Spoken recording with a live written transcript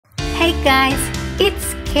Hey guys,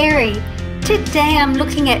 it's Kerry. Today I'm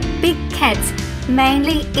looking at big cats,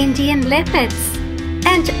 mainly Indian leopards,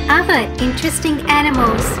 and other interesting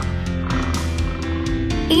animals.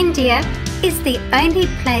 India is the only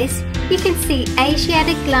place you can see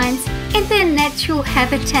Asiatic lions in their natural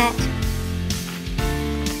habitat.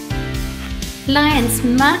 Lions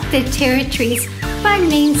mark their territories by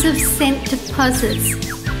means of scent deposits,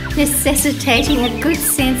 necessitating a good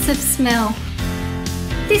sense of smell.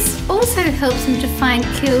 This also helps them to find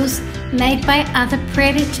kills made by other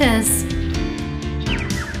predators.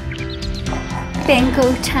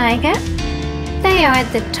 Bengal Tiger. They are at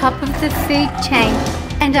the top of the food chain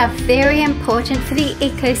and are very important for the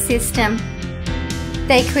ecosystem.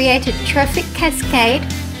 They create a trophic cascade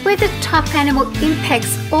where the top animal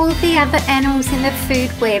impacts all the other animals in the food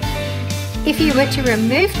web. If you were to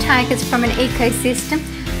remove tigers from an ecosystem,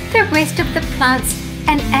 the rest of the plants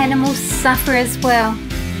and animals suffer as well.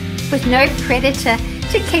 With no predator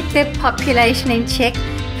to keep their population in check,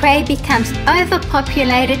 prey becomes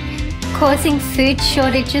overpopulated, causing food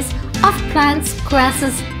shortages of plants,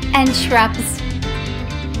 grasses and shrubs.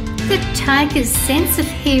 The tiger's sense of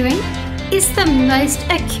hearing is the most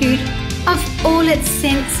acute of all its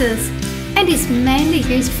senses and is mainly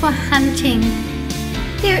used for hunting.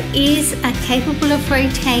 Their ears are capable of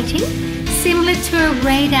rotating, similar to a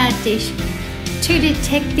radar dish, to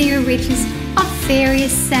detect the origins of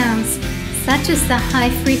various sounds, such as the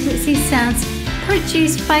high-frequency sounds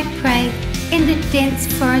produced by prey in the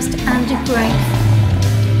dense forest undergrowth.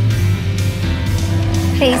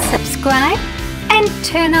 Please subscribe and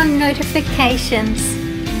turn on notifications.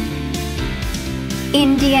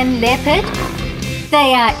 Indian leopard.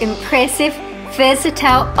 They are impressive,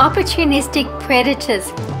 versatile, opportunistic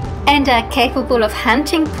predators and are capable of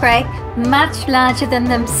hunting prey much larger than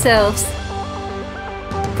themselves.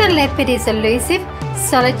 The leopard is elusive,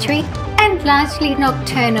 solitary and largely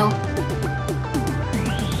nocturnal.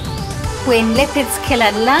 When leopards kill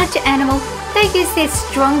a large animal, they use their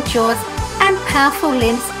strong jaws and powerful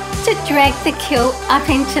limbs to drag the kill up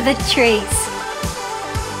into the trees.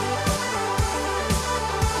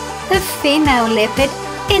 The female leopard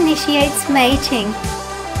initiates mating.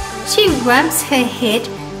 She rubs her head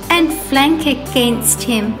and flank against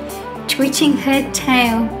him, twitching her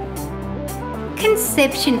tail.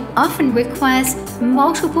 Conception often requires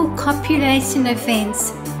multiple copulation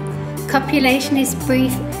events. Copulation is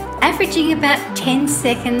brief, averaging about 10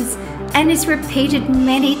 seconds and is repeated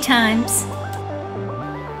many times.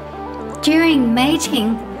 During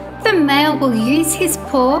mating, the male will use his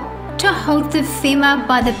paw to hold the female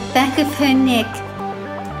by the back of her neck.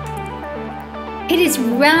 It is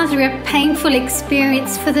rather a painful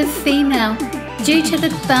experience for the female due to the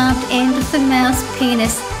barbed end of the male's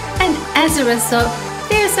penis, and as a result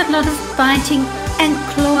there is a lot of biting and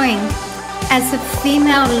clawing as the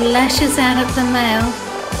female lashes out at the male.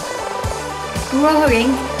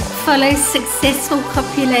 Roaring follows successful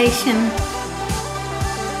copulation.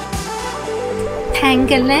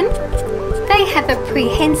 Pangolin. They have a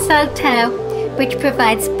prehensile tail which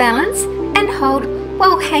provides balance and hold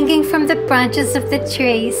while hanging from the branches of the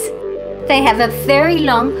trees. They have a very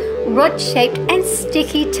long, rod-shaped and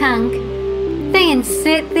sticky tongue. They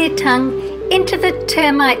insert their tongue into the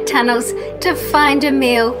termite tunnels to find a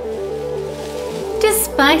meal.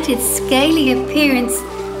 Despite its scaly appearance,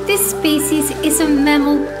 this species is a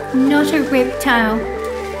mammal, not a reptile.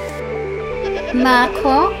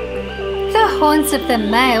 Markhor. The horns of the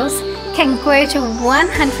males can grow to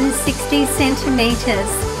 160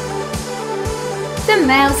 centimetres. The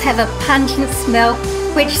males have a pungent smell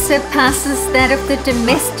which surpasses that of the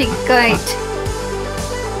domestic goat.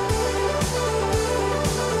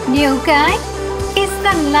 Nilgai is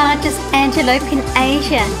the largest antelope in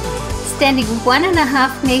Asia, standing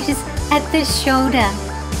 1.5 meters at the shoulder.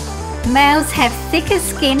 Males have thicker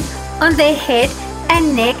skin on their head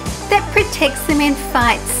and neck that protects them in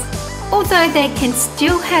fights, although they can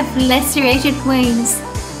still have lacerated wounds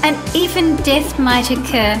and even death might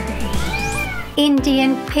occur.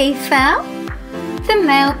 Indian peafowl. The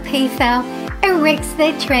male peafowl erects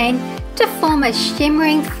their train to form a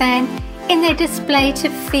shimmering fan in their display to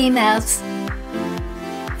females.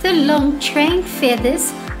 The long train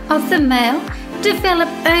feathers of the male develop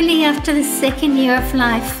only after the 2nd year of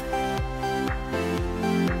life.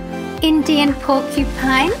 Indian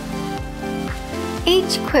porcupine.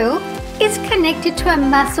 Each quill is connected to a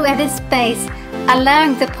muscle at its base,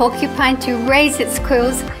 allowing the porcupine to raise its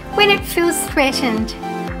quills when it feels threatened.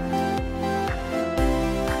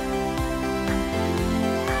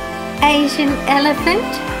 Asian elephant.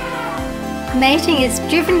 Mating is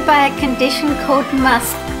driven by a condition called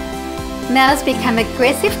musk. Males become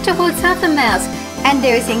aggressive towards other males and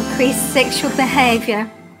there is increased sexual behaviour.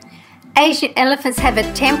 Asian elephants have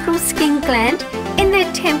a temporal skin gland in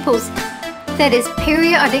their temples that is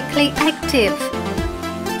periodically active.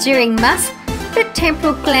 During musk, the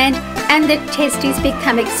temporal gland and the testes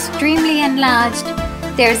become extremely enlarged.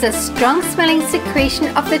 There is a strong smelling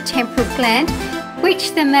secretion of the temporal gland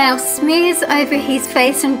which the male smears over his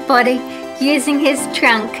face and body using his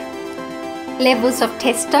trunk. Levels of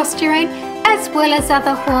testosterone as well as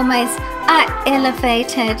other hormones are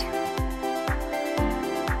elevated.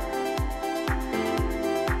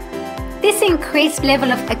 This increased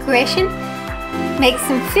level of aggression makes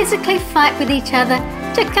them physically fight with each other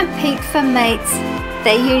to compete for mates.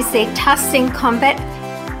 They use their tusks in combat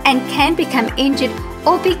and can become injured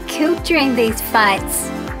or be killed during these fights.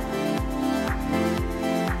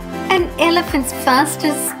 An elephant's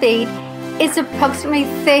fastest speed is approximately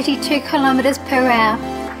 32 kilometres per hour.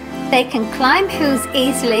 They can climb hills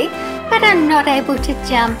easily but are not able to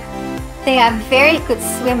jump. They are very good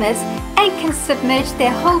swimmers and can submerge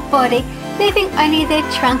their whole body, leaving only their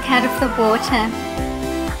trunk out of the water.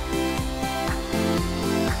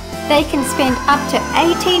 They can spend up to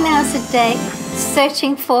 18 hours a day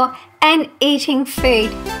searching for and eating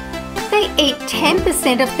food. They eat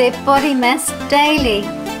 10% of their body mass daily.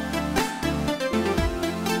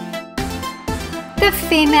 The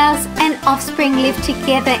females and offspring live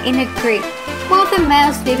together in a group, while the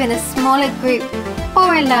males live in a smaller group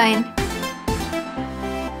or alone.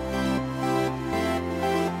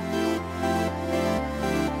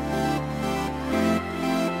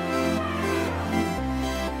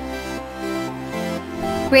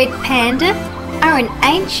 Red panda are an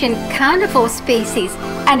ancient carnivore species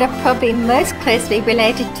and are probably most closely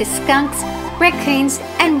related to skunks, raccoons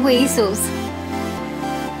and weasels.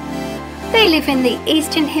 They live in the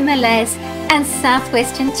eastern Himalayas and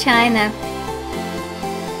southwestern China.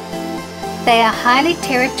 They are highly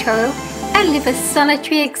territorial and live a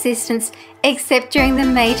solitary existence except during the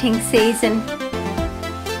mating season,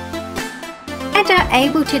 and are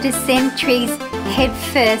able to descend trees head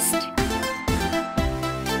first.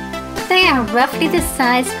 They are roughly the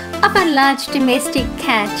size of a large domestic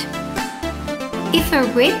cat. If a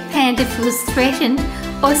red panda feels threatened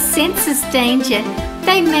or senses danger,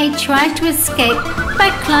 they may try to escape by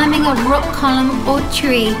climbing a rock column or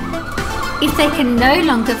tree. If they can no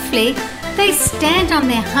longer flee, they stand on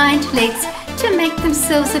their hind legs to make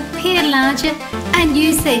themselves appear larger and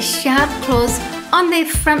use their sharp claws on their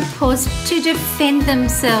front paws to defend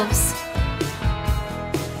themselves.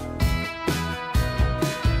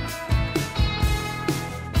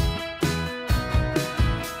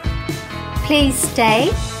 Please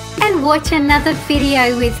stay and watch another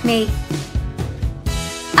video with me.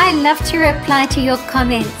 I love to reply to your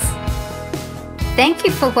comments. Thank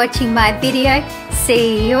you for watching my video.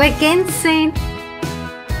 See you again soon.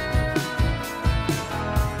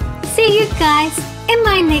 See you guys in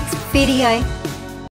my next video.